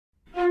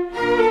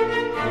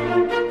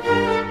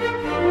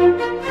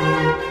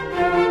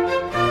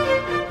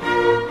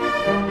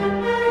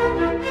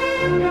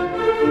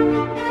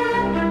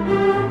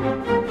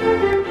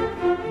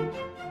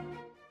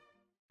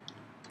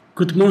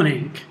Good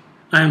morning.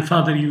 I am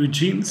Father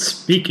Eugen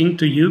speaking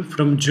to you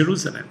from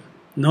Jerusalem,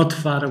 not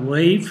far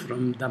away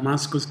from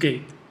Damascus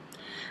Gate.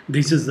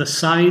 This is the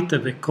site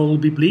of Ecole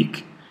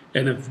Biblique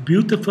and a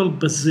beautiful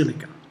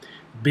basilica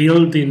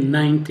built in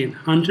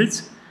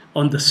 1900s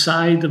on the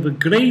site of a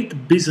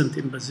great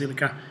Byzantine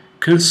basilica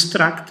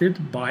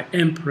constructed by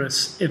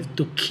Empress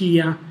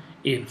Evdokia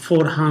in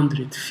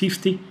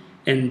 450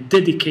 and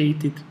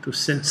dedicated to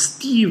St.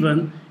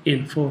 Stephen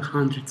in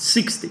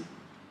 460.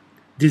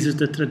 This is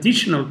the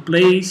traditional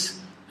place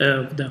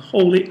of the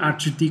Holy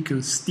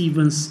Archdeacon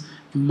Stephen's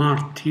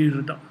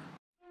martyrdom.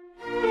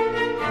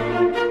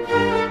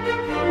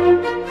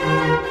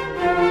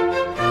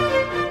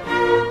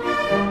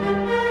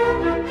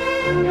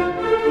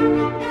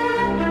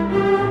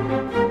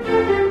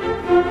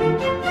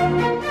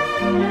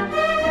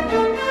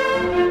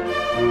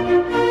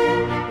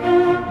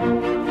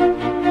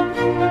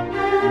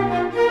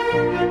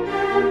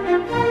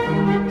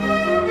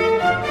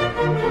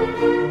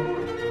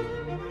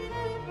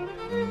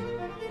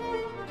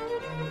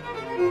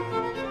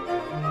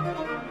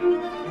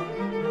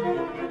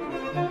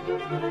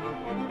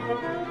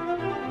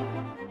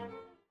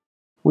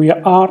 We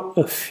are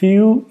a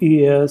few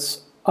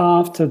years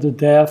after the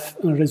death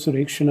and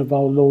resurrection of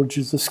our Lord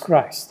Jesus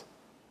Christ.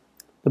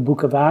 The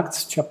Book of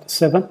Acts, chapter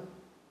 7,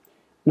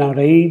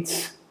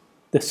 narrates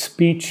the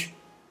speech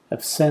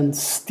of St.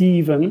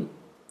 Stephen,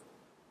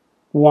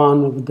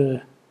 one of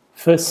the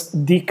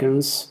first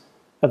deacons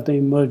of the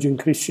emerging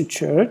Christian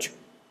church,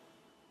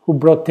 who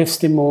brought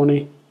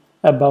testimony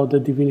about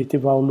the divinity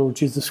of our Lord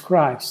Jesus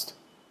Christ.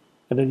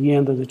 And at the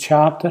end of the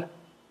chapter,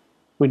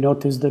 we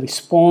notice the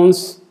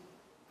response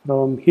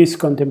from his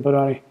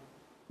contemporary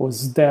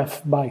was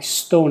death by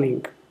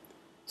stoning.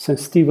 St.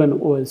 Stephen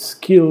was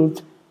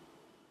killed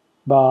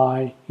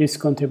by his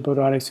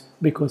contemporaries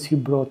because he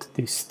brought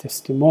this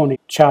testimony.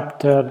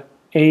 Chapter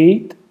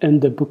 8 in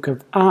the Book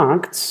of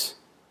Acts,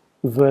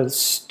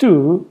 verse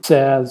 2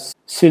 says,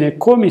 Sine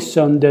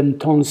comison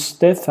denton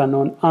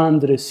Stephanon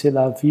Andres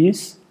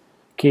elavis,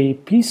 que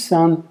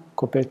pisan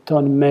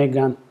copeton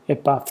megan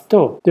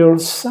epapto. There are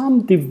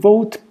some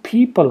devout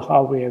people,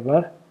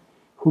 however,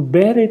 who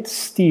buried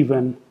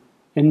Stephen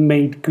and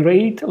made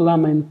great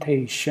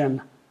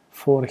lamentation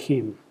for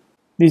him.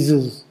 This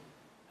is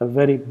a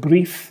very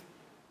brief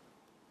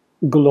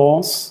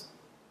gloss,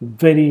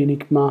 very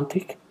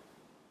enigmatic.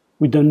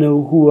 We don't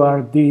know who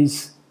are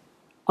these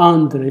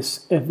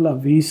Andres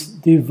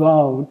Evlavis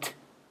devout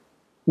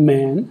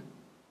men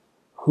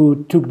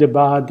who took the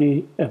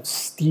body of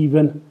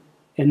Stephen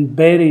and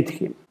buried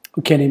him.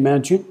 We can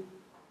imagine,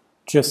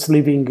 just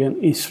living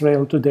in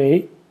Israel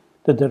today,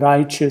 that the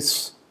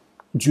righteous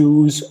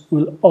Jews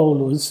will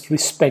always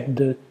respect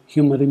the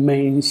human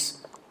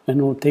remains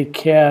and will take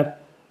care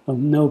of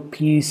no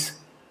piece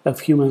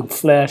of human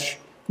flesh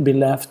be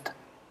left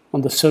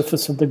on the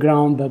surface of the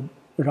ground, but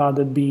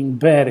rather being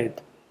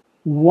buried.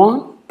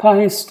 One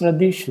pious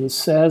tradition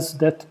says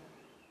that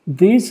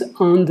these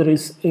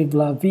Andres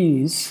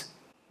Evlavis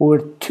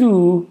were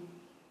two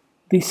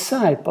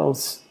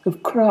disciples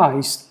of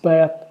Christ,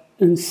 but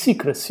in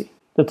secrecy.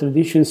 The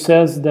tradition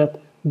says that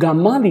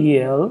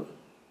Gamaliel,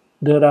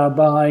 the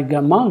Rabbi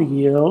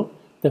Gamaliel,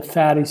 the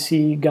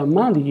Pharisee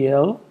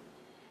Gamaliel,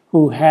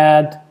 who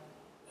had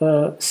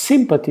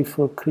sympathy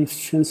for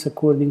Christians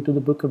according to the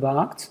Book of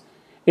Acts,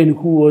 and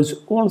who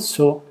was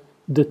also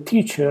the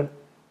teacher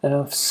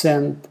of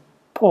St.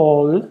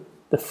 Paul,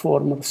 the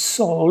former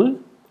Saul,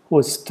 who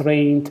was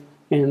trained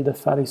in the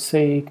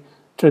Pharisaic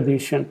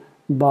tradition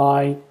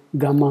by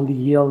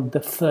Gamaliel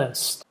I.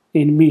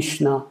 In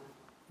Mishnah,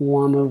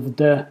 one of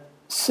the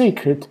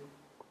sacred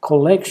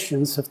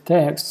collections of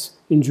texts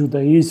in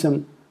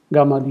Judaism,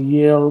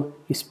 Gamaliel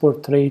is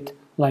portrayed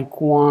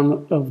like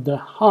one of the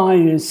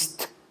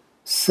highest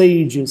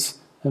sages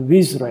of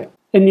Israel.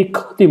 And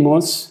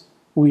Nicodemus,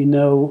 we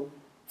know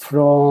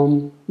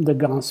from the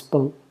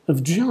Gospel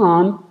of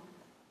John,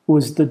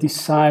 was the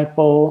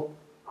disciple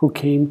who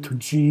came to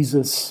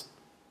Jesus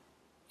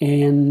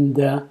and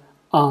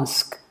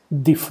asked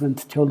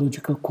different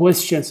theological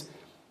questions.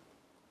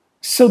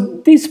 So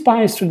this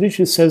pious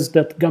tradition says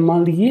that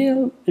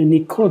Gamaliel and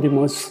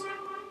Nicodemus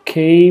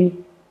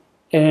came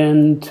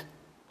and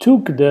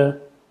took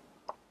the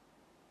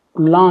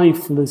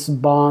lifeless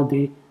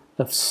body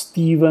of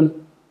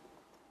Stephen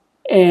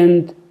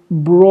and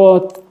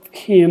brought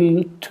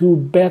him to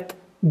Bet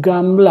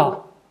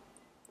Gamla,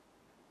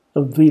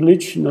 a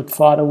village not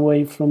far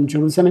away from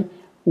Jerusalem,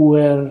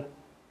 where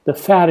the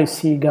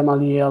Pharisee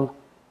Gamaliel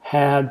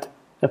had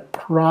a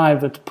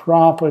private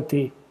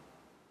property.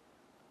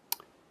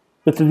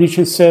 The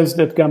tradition says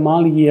that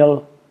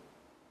Gamaliel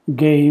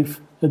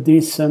gave a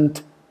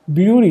decent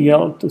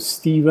burial to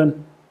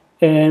Stephen,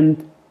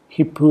 and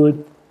he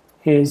put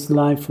his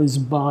lifeless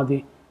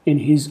body in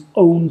his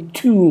own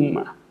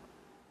tomb.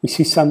 We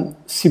see some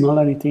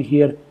similarity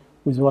here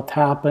with what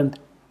happened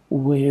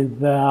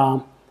with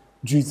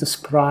Jesus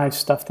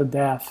Christ after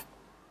death,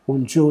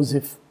 when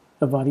Joseph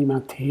of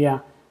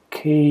Arimathea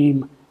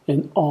came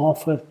and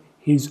offered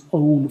his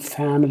own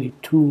family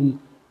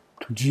tomb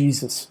to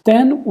Jesus.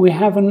 Then we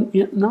have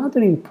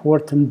another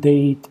important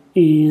date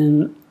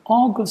in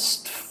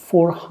August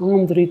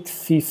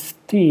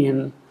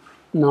 415.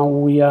 Now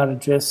we are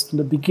just in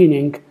the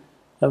beginning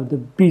of the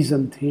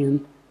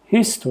Byzantine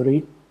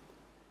history.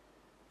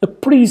 A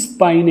priest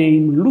by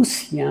name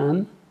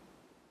Lucian,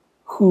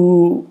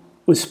 who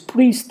was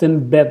priest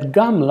in Bet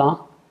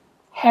Gamla,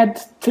 had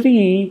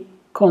 3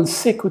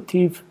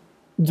 consecutive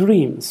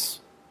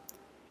dreams.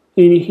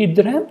 And he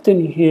dreamt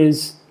in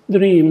his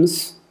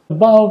dreams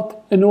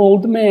about an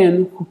old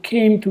man who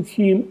came to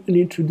him and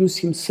introduced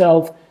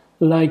himself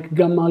like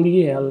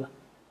Gamaliel.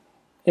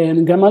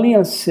 And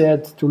Gamaliel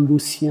said to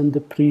Lucian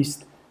the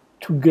priest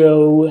to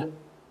go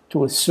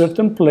to a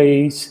certain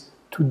place,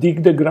 to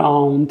dig the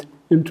ground,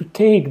 and to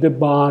take the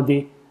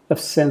body of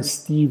Saint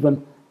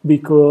Stephen,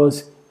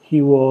 because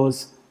he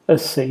was a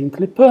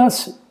saintly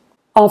person.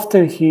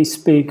 After he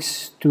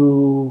speaks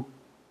to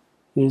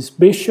his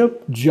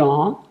bishop,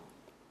 John,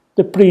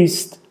 the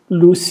priest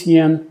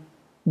Lucian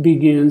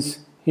begins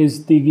his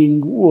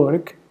digging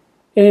work,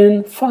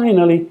 and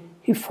finally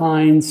he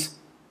finds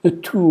a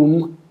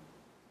tomb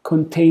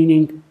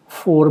containing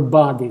 4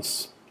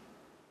 bodies.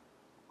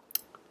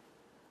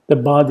 The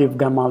body of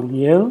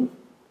Gamaliel,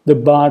 the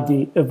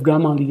body of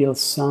Gamaliel's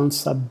son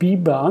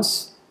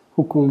Abibas,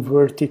 who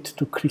converted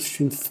to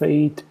Christian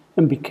faith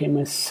and became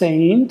a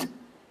saint,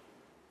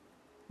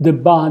 the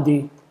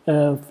body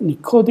of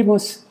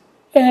Nicodemus,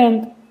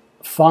 and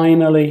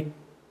finally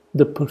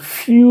the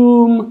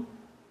perfume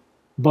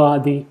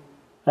body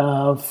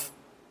of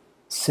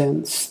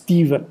Saint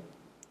Stephen.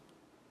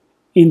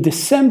 In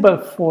December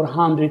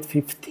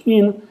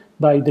 415,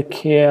 by the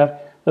care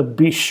of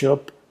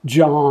Bishop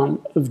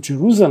John of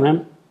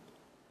Jerusalem,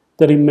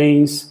 the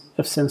remains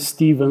of Saint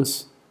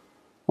Stephen's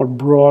were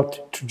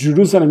brought to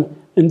Jerusalem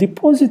and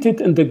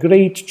deposited in the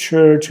great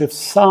church of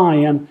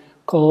Zion,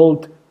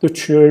 called the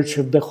Church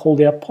of the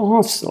Holy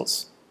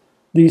Apostles.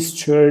 This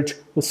church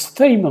was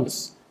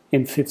famous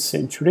in 5th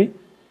century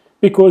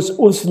because it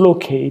was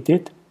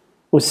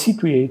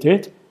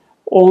situated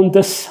on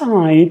the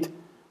side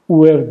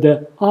where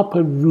the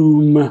upper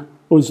room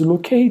was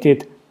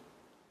located.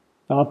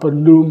 The upper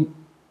room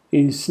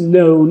is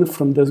known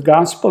from the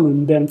Gospel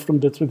and then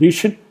from the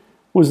tradition,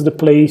 was the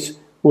place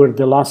where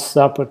the Last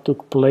Supper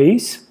took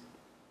place,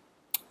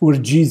 where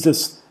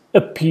Jesus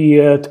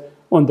appeared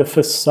on the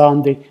first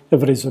Sunday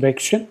of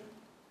Resurrection,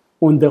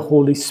 when the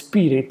Holy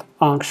Spirit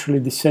actually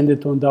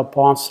descended on the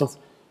apostles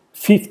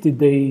 50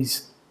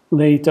 days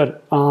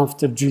later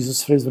after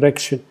Jesus'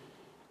 resurrection,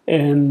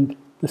 and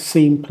the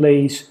same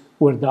place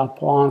where the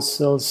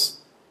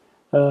apostles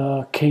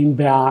came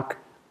back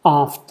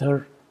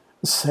after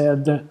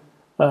said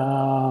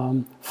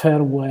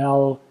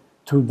farewell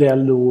to their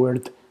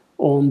Lord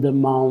on the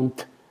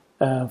Mount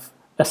of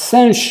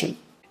Ascension.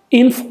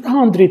 In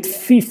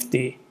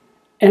 450,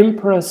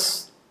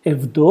 Empress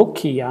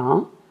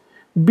Evdokia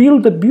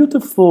built a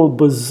beautiful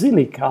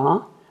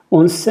basilica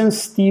on St.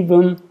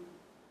 Stephen's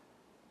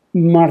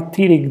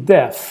martyric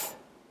death,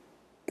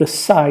 the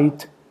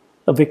site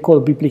of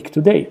École Biblique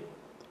today.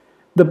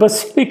 The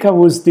basilica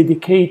was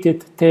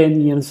dedicated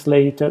 10 years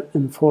later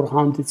in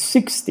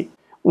 460.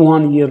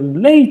 1 year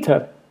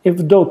later,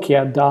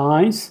 Evdokia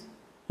dies,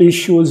 and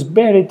she was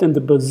buried in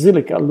the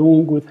basilica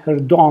along with her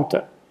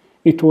daughter.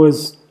 It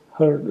was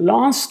her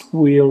last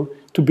will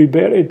to be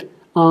buried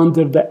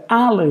under the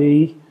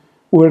alley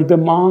where the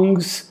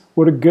monks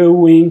were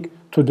going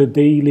to the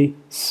daily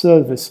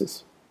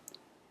services.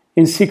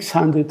 In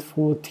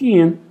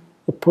 614,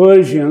 the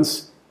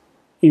Persians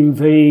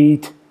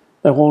invade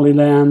the Holy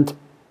Land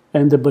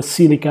and the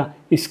basilica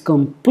is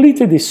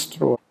completely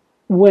destroyed.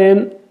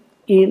 When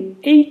in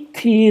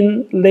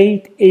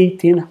late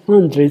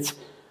 1800s,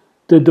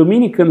 the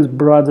Dominican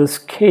brothers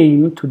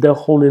came to the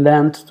Holy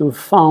Land to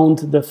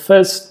found the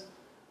first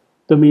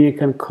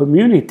Dominican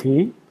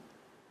community,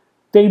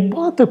 they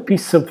bought a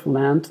piece of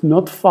land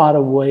not far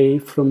away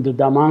from the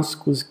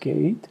Damascus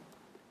Gate,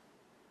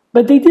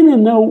 but they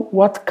didn't know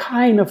what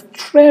kind of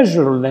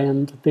treasure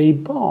land they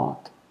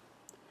bought.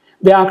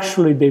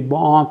 They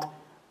bought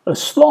a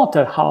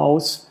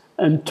slaughterhouse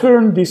and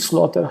turned this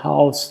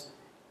slaughterhouse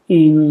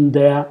in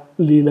their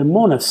little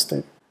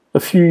monastery. A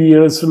few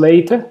years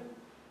later,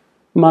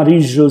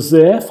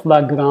 Marie-Joseph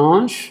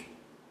Lagrange,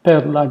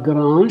 Père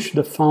Lagrange,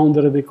 the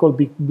founder of École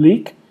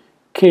Biblique,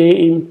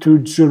 came to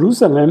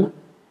Jerusalem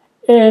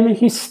and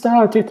he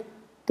started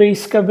the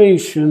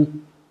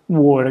excavation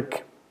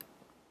work.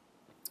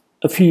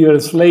 A few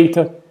years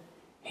later,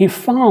 he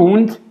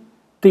found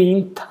the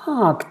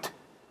intact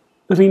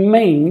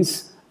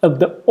remains of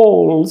the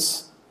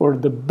halls, or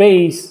the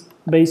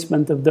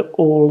basement of the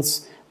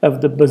halls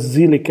of the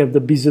Basilica, of the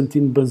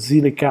Byzantine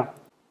Basilica.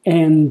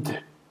 And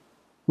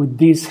with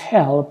this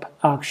help,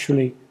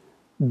 actually,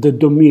 the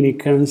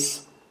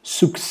Dominicans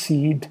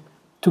succeed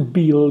to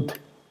build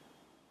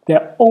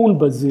their own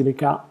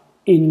basilica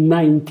in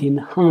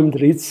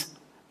 1900s,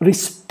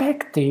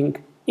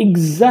 respecting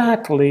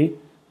exactly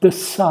the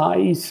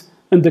size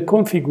and the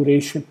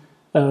configuration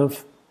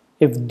of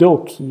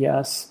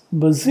Evdokia's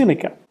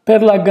basilica.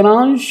 Père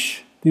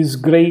Lagrange this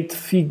great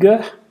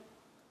figure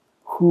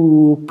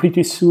who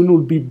pretty soon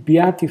will be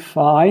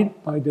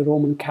beatified by the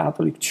Roman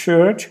Catholic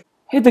Church,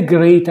 had a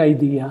great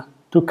idea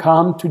to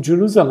come to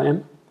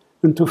Jerusalem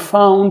and to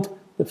found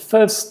the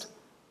first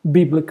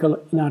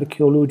biblical and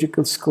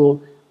archaeological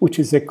school, which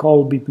is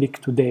École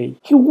Biblique today.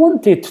 He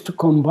wanted to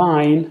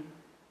combine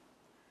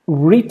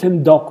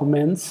written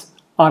documents,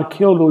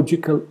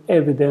 archaeological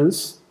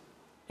evidence,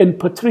 and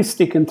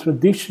patristic and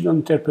traditional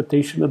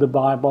interpretation of the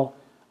Bible,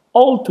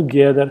 all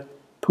together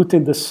put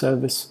in the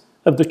service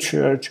of the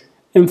Church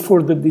and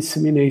for the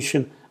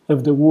dissemination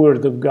of the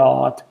Word of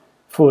God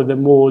for the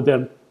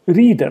modern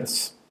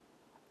readers.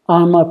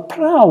 I'm a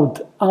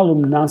proud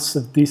alumnus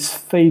of this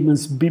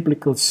famous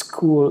biblical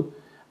school.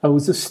 I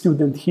was a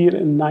student here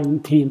in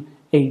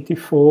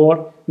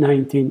 1984,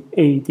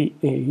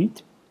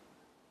 1988,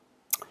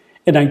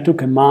 and I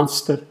took a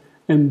master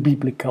in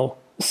biblical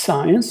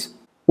science,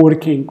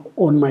 working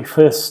on my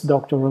first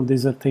doctoral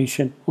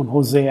dissertation on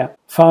Hosea.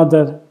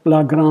 Father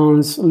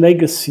Lagrange's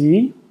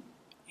legacy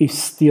is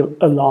still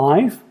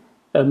alive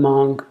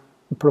among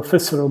the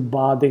professoral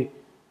body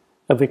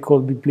of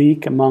École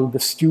Biblique, among the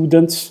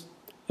students,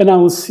 and I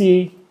will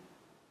see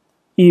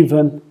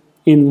even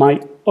in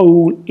my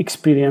own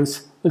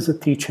experience as a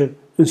teacher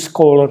and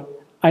scholar,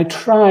 I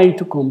try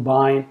to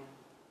combine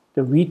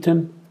the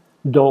written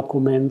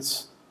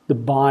documents, the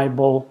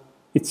Bible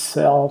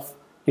itself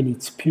and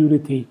its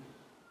purity,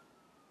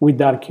 with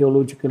the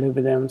archaeological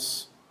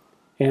evidence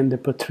and the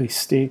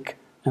patristic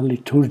and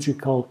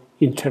liturgical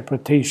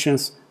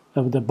interpretations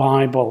of the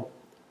Bible.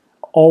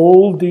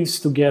 All these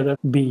together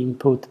being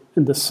put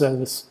in the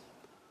service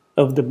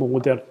of the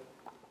modern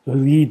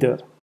reader.